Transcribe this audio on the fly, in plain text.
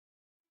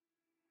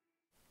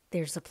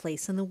There's a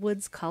place in the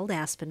woods called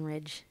Aspen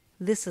Ridge.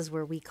 This is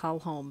where we call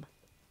home.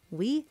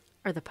 We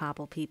are the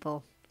Popple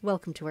people.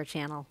 Welcome to our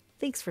channel.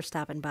 Thanks for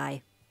stopping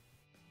by.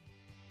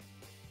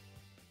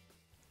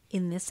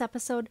 In this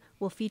episode,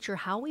 we'll feature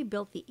how we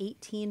built the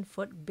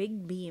 18-foot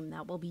big beam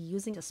that we'll be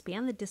using to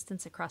span the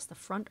distance across the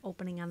front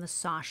opening on the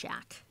saw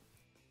shack.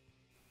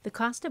 The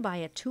cost to buy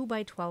a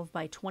 2x12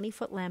 by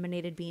 20-foot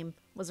laminated beam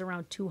was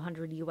around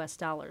 $200 US.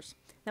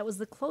 That was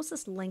the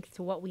closest length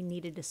to what we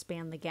needed to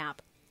span the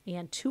gap.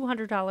 And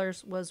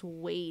 $200 was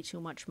way too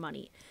much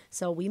money,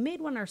 so we made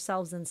one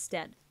ourselves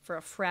instead for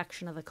a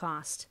fraction of the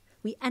cost.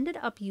 We ended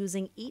up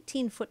using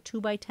 18-foot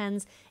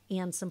 2x10s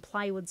and some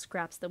plywood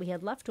scraps that we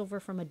had left over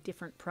from a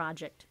different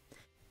project.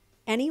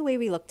 Any way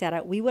we looked at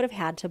it, we would have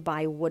had to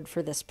buy wood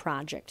for this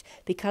project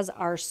because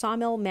our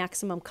sawmill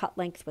maximum cut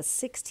length was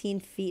 16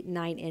 feet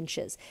 9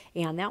 inches,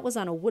 and that was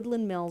on a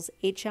Woodland Mills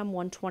HM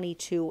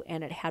 122,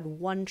 and it had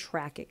one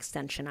track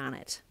extension on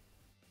it.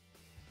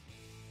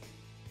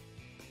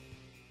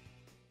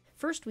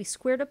 First, we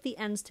squared up the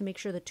ends to make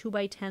sure the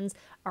 2x10s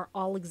are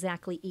all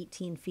exactly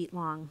 18 feet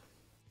long.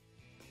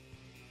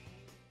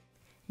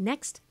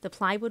 Next, the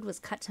plywood was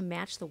cut to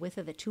match the width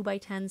of the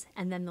 2x10s,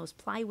 and then those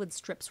plywood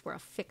strips were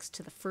affixed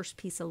to the first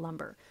piece of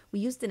lumber. We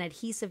used an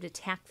adhesive to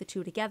tack the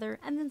two together,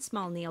 and then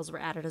small nails were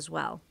added as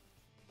well.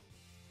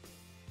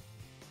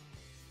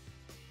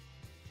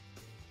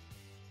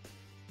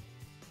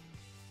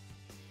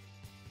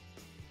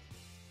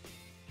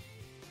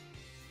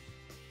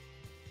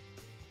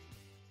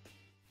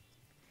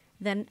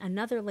 Then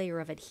another layer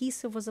of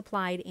adhesive was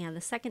applied, and the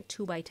second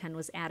 2x10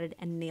 was added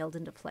and nailed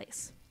into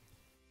place.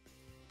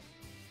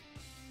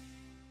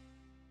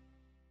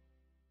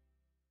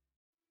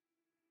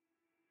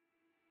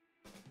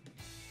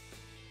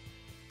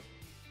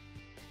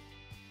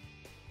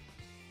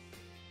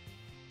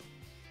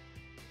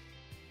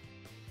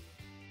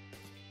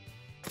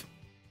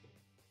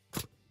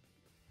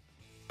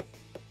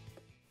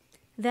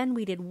 Then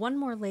we did one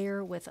more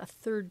layer with a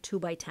third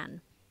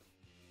 2x10.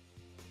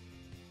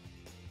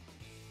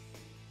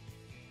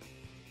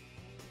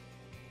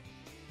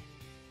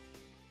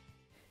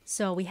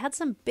 So we had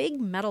some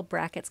big metal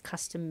brackets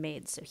custom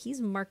made, so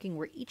he's marking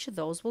where each of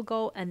those will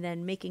go and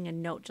then making a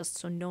note just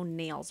so no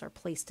nails are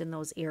placed in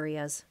those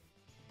areas.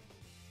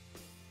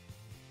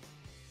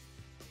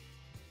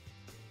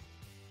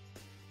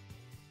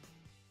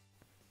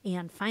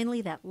 And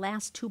finally, that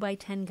last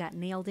 2x10 got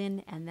nailed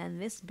in, and then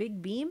this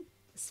big beam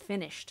is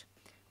finished.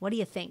 What do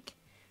you think?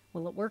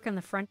 Will it work on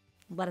the front?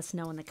 Let us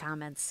know in the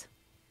comments.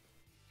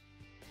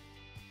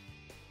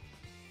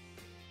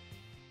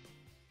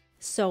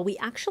 So we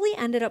actually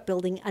ended up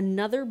building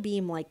another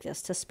beam like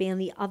this to span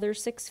the other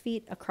 6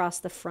 feet across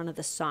the front of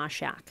the saw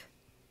shack.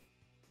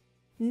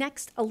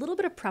 Next, a little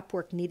bit of prep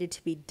work needed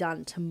to be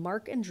done to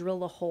mark and drill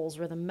the holes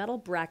where the metal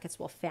brackets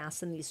will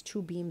fasten these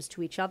two beams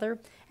to each other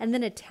and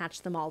then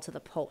attach them all to the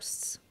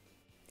posts.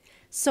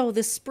 So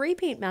the spray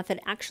paint method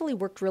actually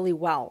worked really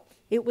well.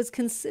 It was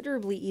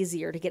considerably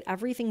easier to get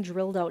everything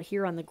drilled out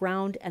here on the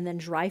ground and then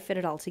dry fit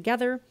it all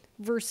together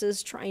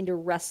versus trying to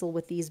wrestle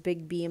with these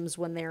big beams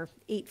when they're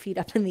 8 feet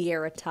up in the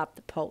air atop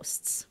the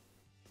posts.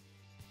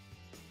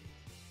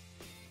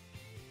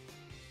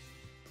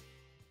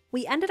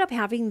 We ended up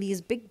having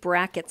these big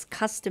brackets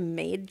custom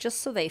made just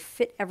so they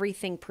fit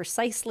everything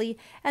precisely,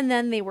 and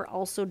then they were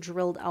also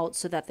drilled out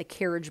so that the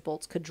carriage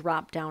bolts could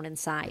drop down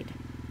inside.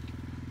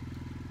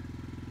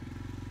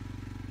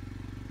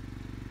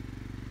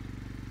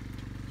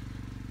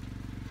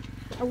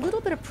 A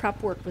little bit of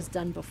prep work was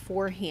done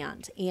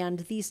beforehand, and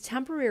these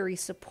temporary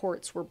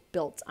supports were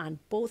built on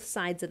both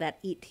sides of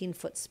that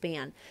 18-foot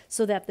span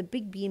so that the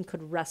big beam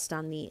could rest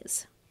on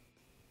these.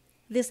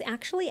 This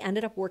actually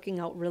ended up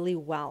working out really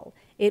well.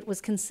 It was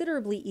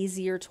considerably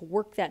easier to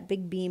work that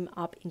big beam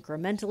up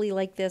incrementally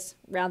like this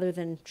rather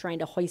than trying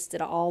to hoist it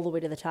all the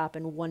way to the top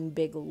in one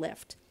big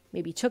lift.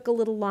 Maybe took a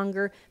little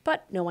longer,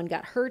 but no one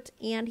got hurt,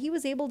 and he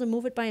was able to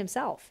move it by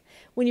himself.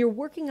 When you're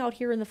working out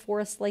here in the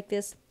forest like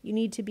this, you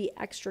need to be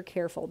extra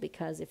careful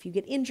because if you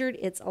get injured,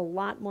 it's a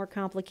lot more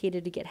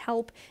complicated to get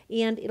help,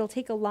 and it'll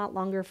take a lot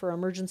longer for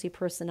emergency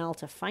personnel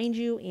to find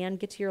you and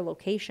get to your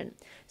location.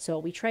 So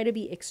we try to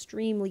be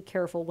extremely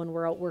careful when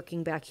we're out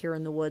working back here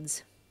in the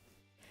woods.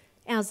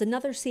 As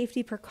another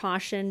safety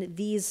precaution,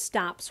 these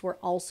stops were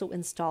also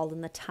installed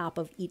in the top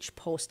of each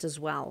post as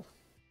well.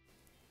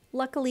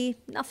 Luckily,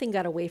 nothing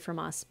got away from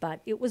us, but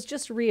it was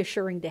just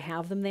reassuring to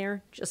have them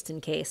there, just in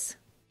case.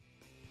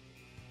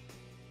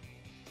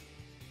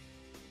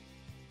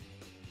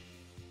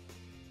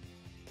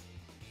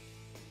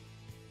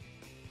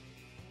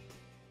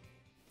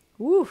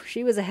 Woo,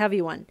 she was a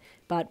heavy one,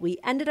 but we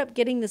ended up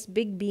getting this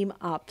big beam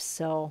up,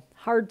 so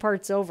hard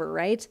part's over,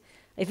 right?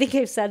 I think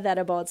I've said that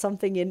about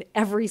something in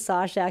every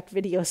saw shack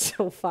video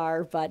so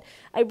far, but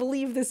I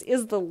believe this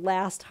is the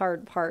last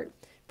hard part.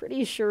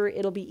 Pretty sure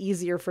it'll be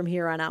easier from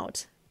here on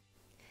out.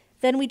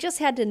 Then we just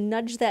had to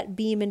nudge that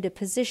beam into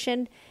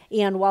position,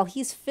 and while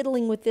he's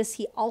fiddling with this,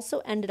 he also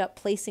ended up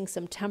placing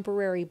some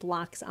temporary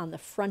blocks on the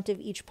front of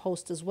each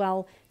post as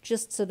well,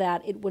 just so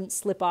that it wouldn't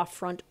slip off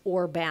front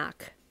or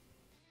back.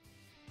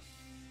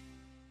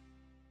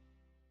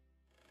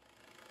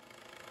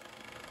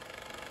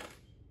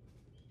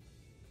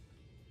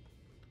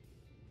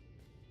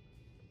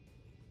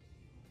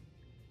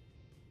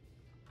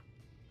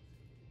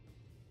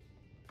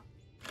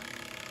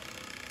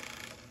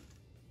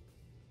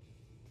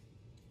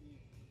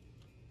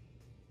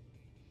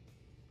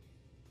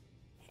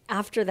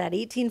 After that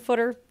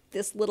 18-footer,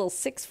 this little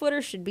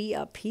 6-footer should be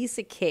a piece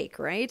of cake,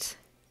 right?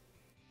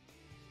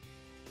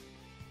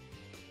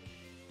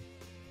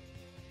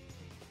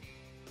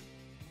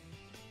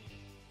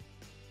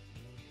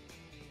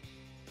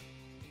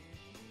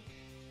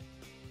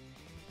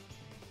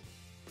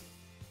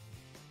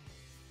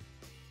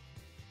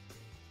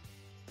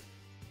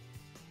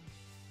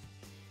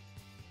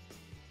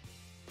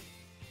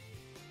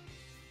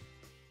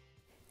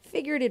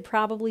 Figured it'd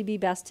probably be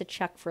best to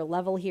check for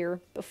level here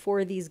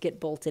before these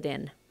get bolted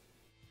in.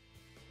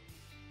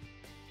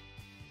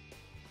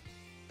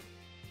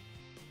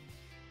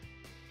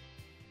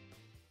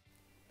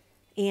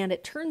 And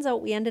it turns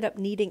out we ended up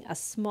needing a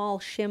small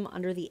shim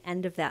under the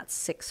end of that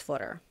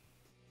 6-footer.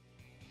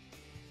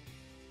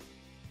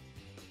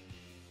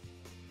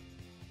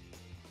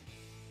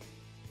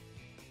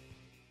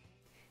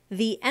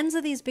 The ends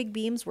of these big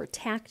beams were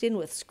tacked in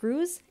with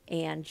screws,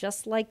 and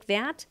just like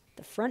that,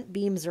 the front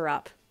beams are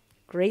up.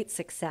 Great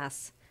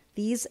success.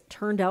 These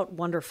turned out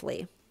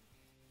wonderfully.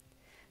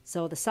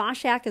 So the saw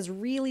shack is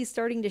really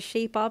starting to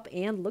shape up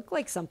and look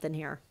like something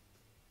here.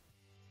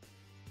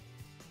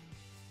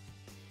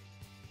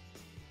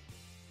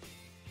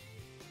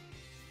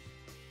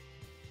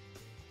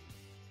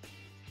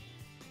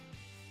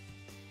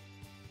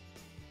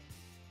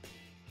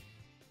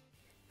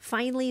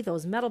 Finally,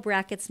 those metal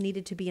brackets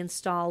needed to be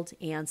installed,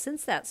 and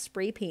since that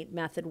spray paint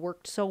method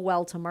worked so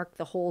well to mark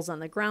the holes on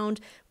the ground,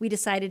 we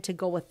decided to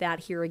go with that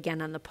here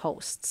again on the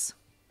posts.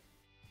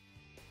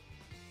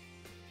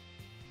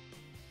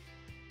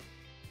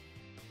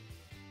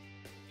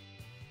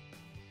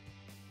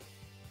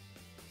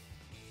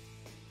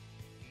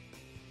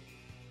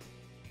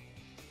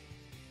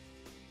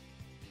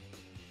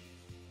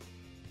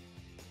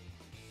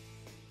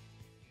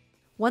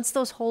 Once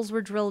those holes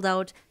were drilled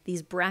out,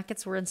 these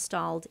brackets were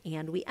installed,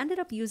 and we ended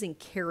up using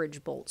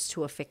carriage bolts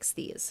to affix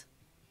these.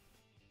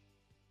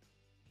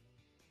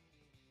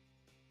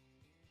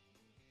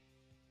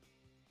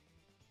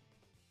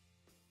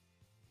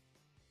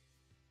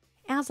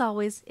 As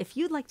always, if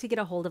you'd like to get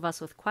a hold of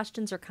us with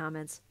questions or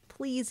comments,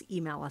 please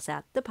email us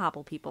at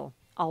thepopplepeople,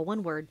 all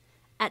one word,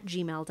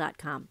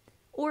 @gmail.com,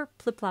 or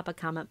plip-plop a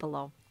comment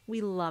below.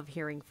 We love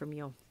hearing from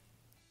you.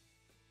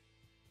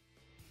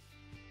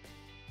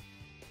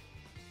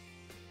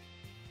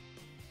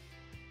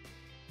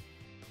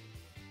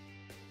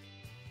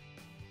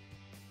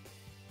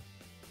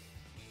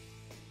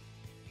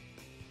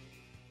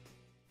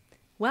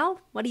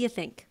 Well, what do you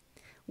think?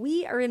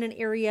 We are in an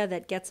area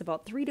that gets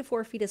about 3 to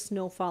 4 feet of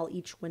snowfall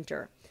each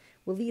winter.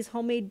 Will these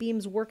homemade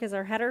beams work as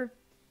our header?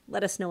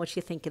 Let us know what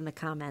you think in the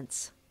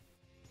comments.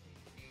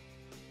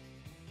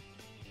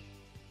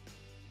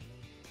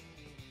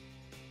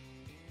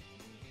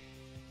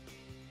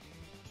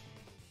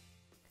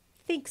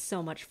 Thanks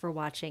so much for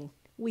watching.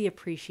 We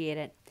appreciate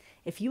it.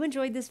 If you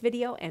enjoyed this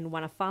video and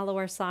want to follow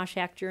our saw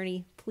shack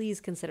journey, please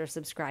consider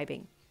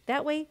subscribing.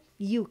 That way,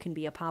 you can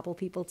be a Popple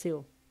people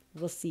too.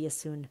 We'll see you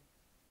soon.